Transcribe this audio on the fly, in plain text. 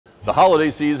The holiday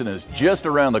season is just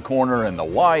around the corner, and the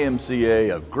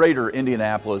YMCA of Greater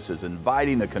Indianapolis is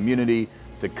inviting the community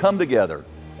to come together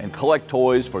and collect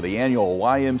toys for the annual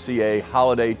YMCA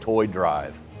Holiday Toy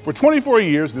Drive. For 24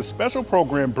 years, this special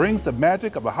program brings the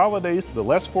magic of the holidays to the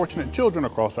less fortunate children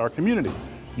across our community.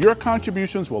 Your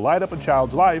contributions will light up a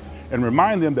child's life and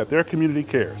remind them that their community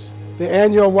cares. The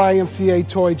annual YMCA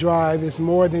Toy Drive is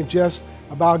more than just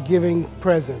about giving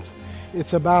presents.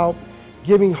 It's about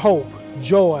giving hope,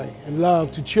 joy, and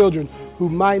love to children who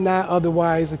might not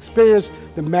otherwise experience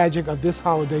the magic of this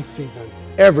holiday season.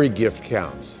 Every gift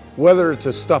counts, whether it's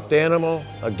a stuffed animal,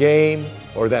 a game,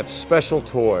 or that special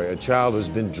toy a child has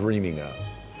been dreaming of.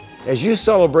 As you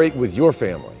celebrate with your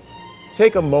family,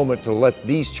 take a moment to let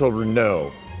these children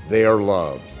know they are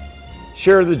loved.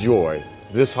 Share the joy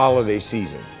this holiday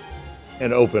season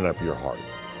and open up your heart.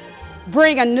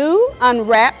 Bring a new,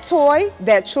 unwrapped toy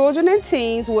that children and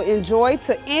teens will enjoy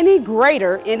to any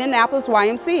Greater Indianapolis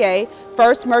YMCA,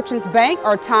 First Merchants Bank,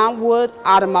 or Tom Wood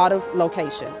Automotive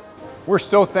location. We're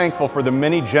so thankful for the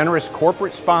many generous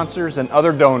corporate sponsors and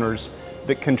other donors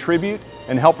that contribute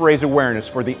and help raise awareness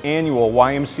for the annual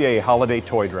YMCA Holiday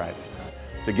Toy Drive.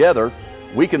 Together,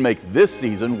 we can make this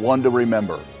season one to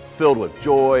remember, filled with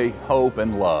joy, hope,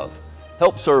 and love.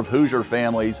 Help serve Hoosier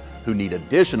families who need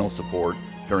additional support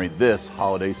during this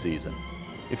holiday season.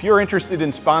 If you're interested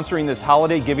in sponsoring this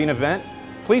holiday giving event,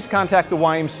 please contact the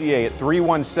YMCA at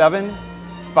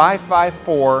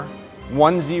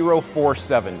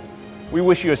 317-554-1047. We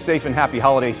wish you a safe and happy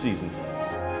holiday season.